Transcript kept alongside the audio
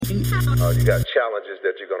You got challenges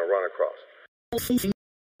that you're going to run across.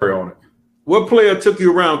 What player took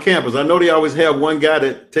you around campus? I know they always have one guy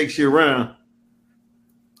that takes you around.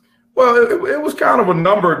 Well, it was kind of a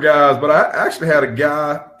number of guys, but I actually had a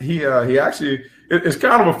guy. He actually it's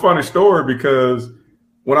kind of a funny story because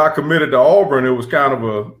when I committed to Auburn, it was kind of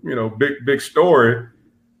a big story.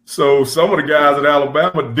 So some of the guys at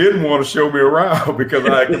Alabama didn't want to show me around because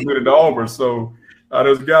I had committed to Auburn. So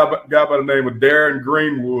there's a guy by the name of Darren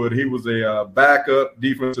Greenwood. He was a backup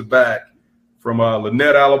defensive back from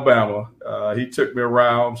Lynette, Alabama. He took me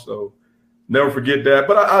around, so never forget that.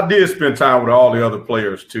 But I did spend time with all the other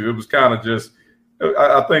players, too. It was kind of just –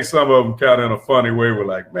 I think some of them kind of in a funny way were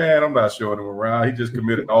like, man, I'm not showing him around. He just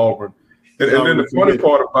committed to Auburn. And then the funny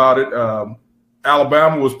part about it,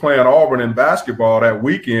 Alabama was playing Auburn in basketball that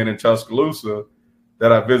weekend in Tuscaloosa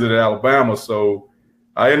that I visited Alabama. So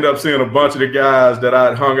I ended up seeing a bunch of the guys that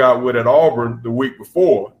I'd hung out with at Auburn the week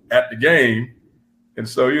before at the game. And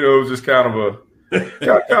so, it was just kind of a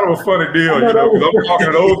funny deal, because I'm talking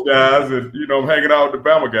to those guys and, I'm hanging out with the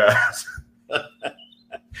Bama guys.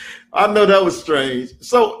 I know that was strange.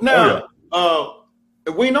 So now, I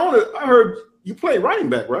heard you play running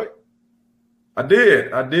back, right? I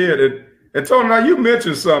did. And Tony, now you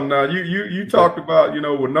mentioned something. Now you talked about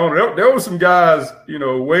Winona. There were some guys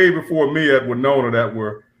way before me at Winona that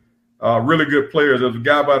were really good players. There was a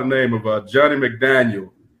guy by the name of Johnny McDaniel,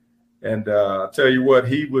 and I tell you what,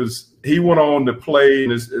 he went on to play.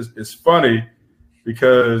 And it's funny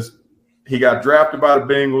because he got drafted by the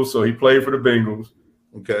Bengals, so he played for the Bengals.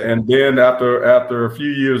 Okay, and then after a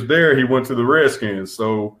few years there, he went to the Redskins.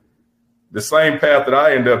 So the same path that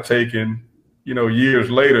I ended up taking, years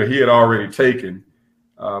later, he had already taken.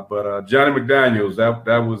 But Johnny McDaniels,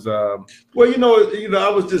 that was. I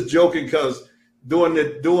was just joking because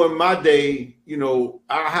during my day,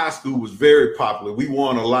 our high school was very popular. We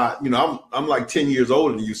won a lot. I'm like 10 years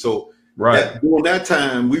older than you, so during that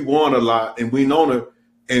time we won a lot, and Winona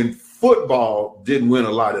and football didn't win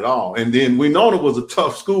a lot at all. And then Winona was a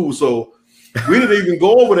tough school, so we didn't even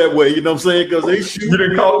go over that way. You know what I'm saying? Because they shoot. You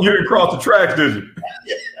didn't cross the tracks, did you?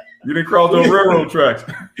 You didn't cross those railroad tracks.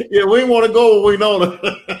 Yeah, we didn't want to go where Winona.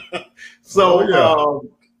 So,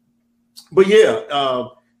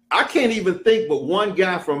 I can't even think but one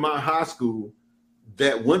guy from my high school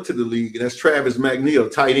that went to the league, and that's Travis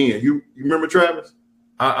McNeil, tight end. You remember Travis?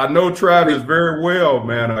 I know Travis very well,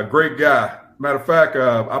 man. A great guy. Matter of fact,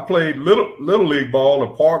 I played little league ball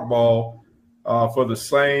or park ball for the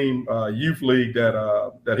same youth league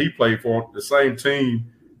that he played for, the same team.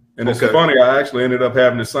 And it's funny, I actually ended up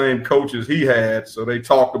having the same coaches he had, so they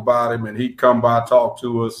talked about him, and he'd come by, talk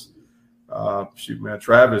to us.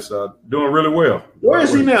 Travis doing really well. Where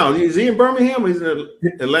is he now? Is he in Birmingham or is he in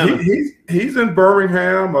Atlanta? He's in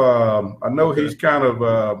Birmingham. I know he's kind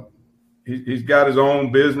of he's got his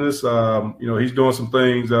own business. He's doing some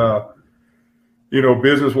things,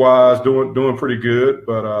 business-wise, doing pretty good.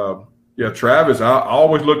 But, Travis, I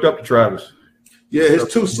always looked up to Travis. Yeah, his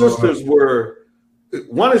two sisters were –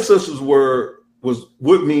 one of his sisters was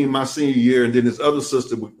with me in my senior year, and then his other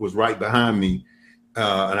sister was right behind me.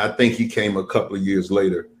 And I think he came a couple of years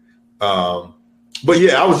later. But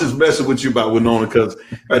I was just messing with you about Winona because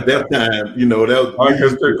at that time,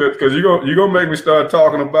 because you're gonna make me start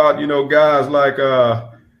talking about guys like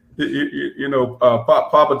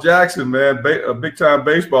Papa Jackson, man, a big time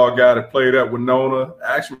baseball guy that played at Winona.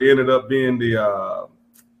 Actually ended up being he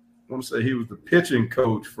was the pitching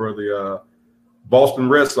coach for the Boston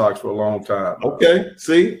Red Sox for a long time. Okay,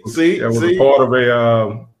 was a part of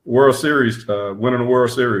a World Series, winning the World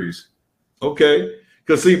Series. Okay,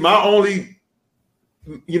 because my only,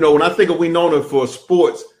 when I think of Winona for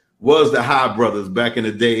sports was the High brothers back in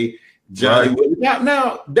the day. Johnny. Right.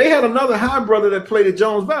 Now they had another High brother that played at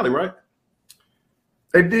Jones Valley, right?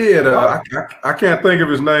 They did. I can't think of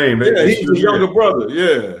his name. He's the younger brother.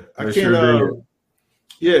 Yeah, I can't. Sure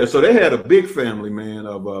so they had a big family, man,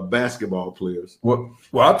 of basketball players. Well,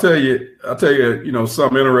 I'll tell you,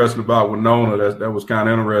 something interesting about Winona that was kind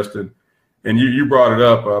of interesting, and you brought it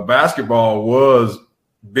up. Basketball was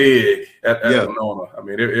big at Winona. I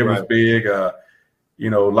mean, it was big. A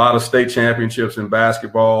lot of state championships in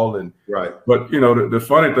basketball, and But the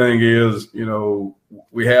funny thing is,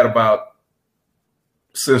 we had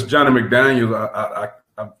since Johnny McDaniels,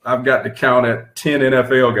 I've got to count at 10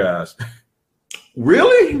 NFL guys.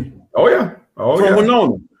 Really? Oh, yeah. From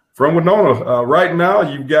Winona? From Winona. Right now,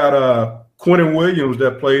 you've got Quentin Williams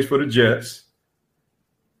that plays for the Jets.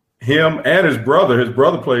 Him and his brother. His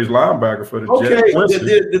brother plays linebacker for the Jets.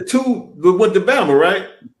 Okay, the two went to Bama, right?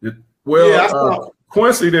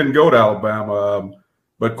 Quincy didn't go to Alabama,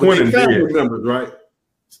 but Quentin did. Members, right?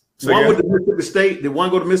 one with the Mississippi State. Did one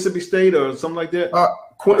go to Mississippi State or something like that?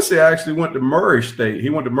 Quincy actually went to Murray State. He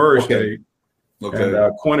went to Murray State. Okay.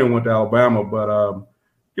 And Quentin went to Alabama. But,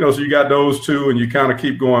 so you got those two, and you kind of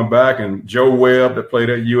keep going back. And Joe Webb that played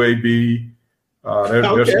at UAB.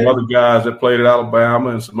 There's some other guys that played at Alabama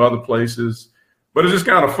and some other places. But it's just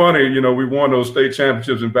kind of funny, we won those state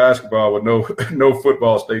championships in basketball with no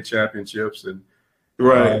football state championships. And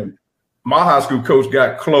my high school coach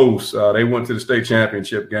got close. They went to the state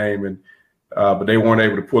championship game, but they weren't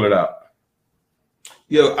able to pull it out.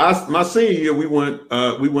 Yeah, my senior year we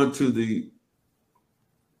went to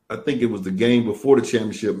I think it was the game before the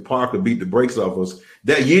championship, and Parker beat the brakes off us.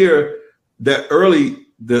 That year,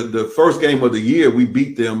 the first game of the year, we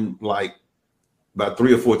beat them like by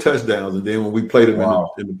 3 or 4 touchdowns, and then when we played them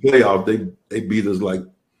in the playoff, they beat us like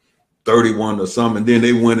 31 or something, and then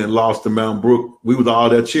they went and lost to Mount Brook. We was all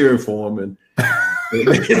there cheering for them, and they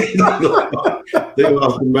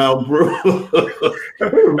lost to Mount Brook.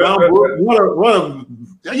 Mount Brook,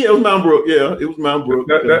 it was Mount Brook. Yeah, it was Mount Brook.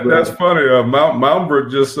 That's funny. Mount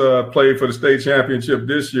Brook just played for the state championship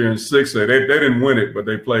this year in 6A. They didn't win it, but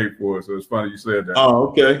they played for it. So it's funny you said that. Oh,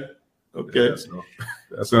 okay. Yeah, so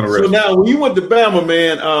that's interesting. So now, when you went to Bama,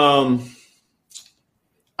 man,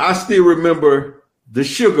 I still remember the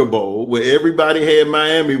Sugar Bowl where everybody had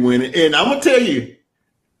Miami winning, and I'm gonna tell you,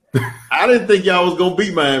 I didn't think y'all was gonna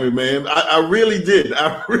beat Miami, man. I really did.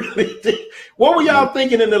 I really did. What were y'all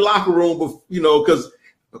thinking in the locker room? Because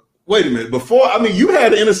wait a minute. You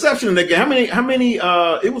had an interception in that game. How many?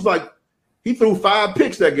 It was like he threw 5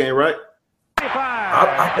 picks that game, right?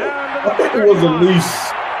 I think it was at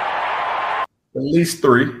least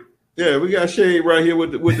 3. Yeah, we got Shade right here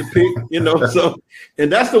with the pick. So, and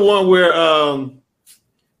that's the one where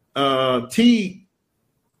T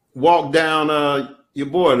walked down your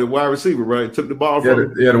boy, the wide receiver, right? Took the ball from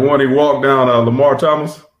him. The one he walked down, Lamar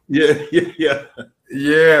Thomas. Yeah.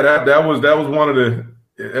 That was one of the.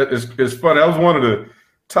 It's funny. That was one of the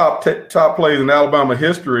top plays in Alabama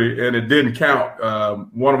history, and it didn't count.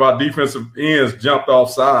 One of our defensive ends jumped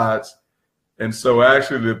off sides, and so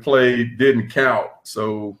actually the play didn't count.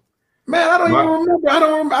 So, man, I don't even remember. I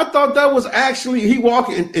don't remember. I thought that was actually he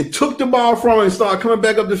walked and took the ball from him and started coming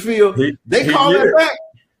back up the field. They called it back.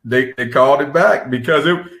 They called it back because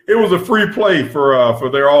it was a free play for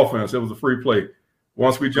their offense. It was a free play.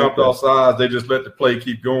 Once we jumped off sides, they just let the play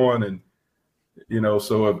keep going, and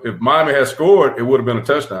so if Miami had scored, it would have been a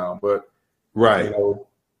touchdown. But the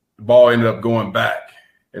ball ended up going back,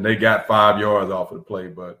 and they got 5 yards off of the play.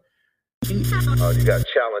 But you got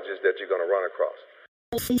challenges that you're going to run across.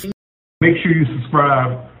 Make sure you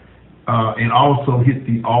subscribe and also hit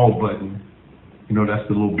the all button. That's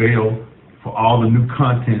the little bell for all the new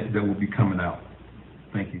content that will be coming out.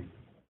 Thank you.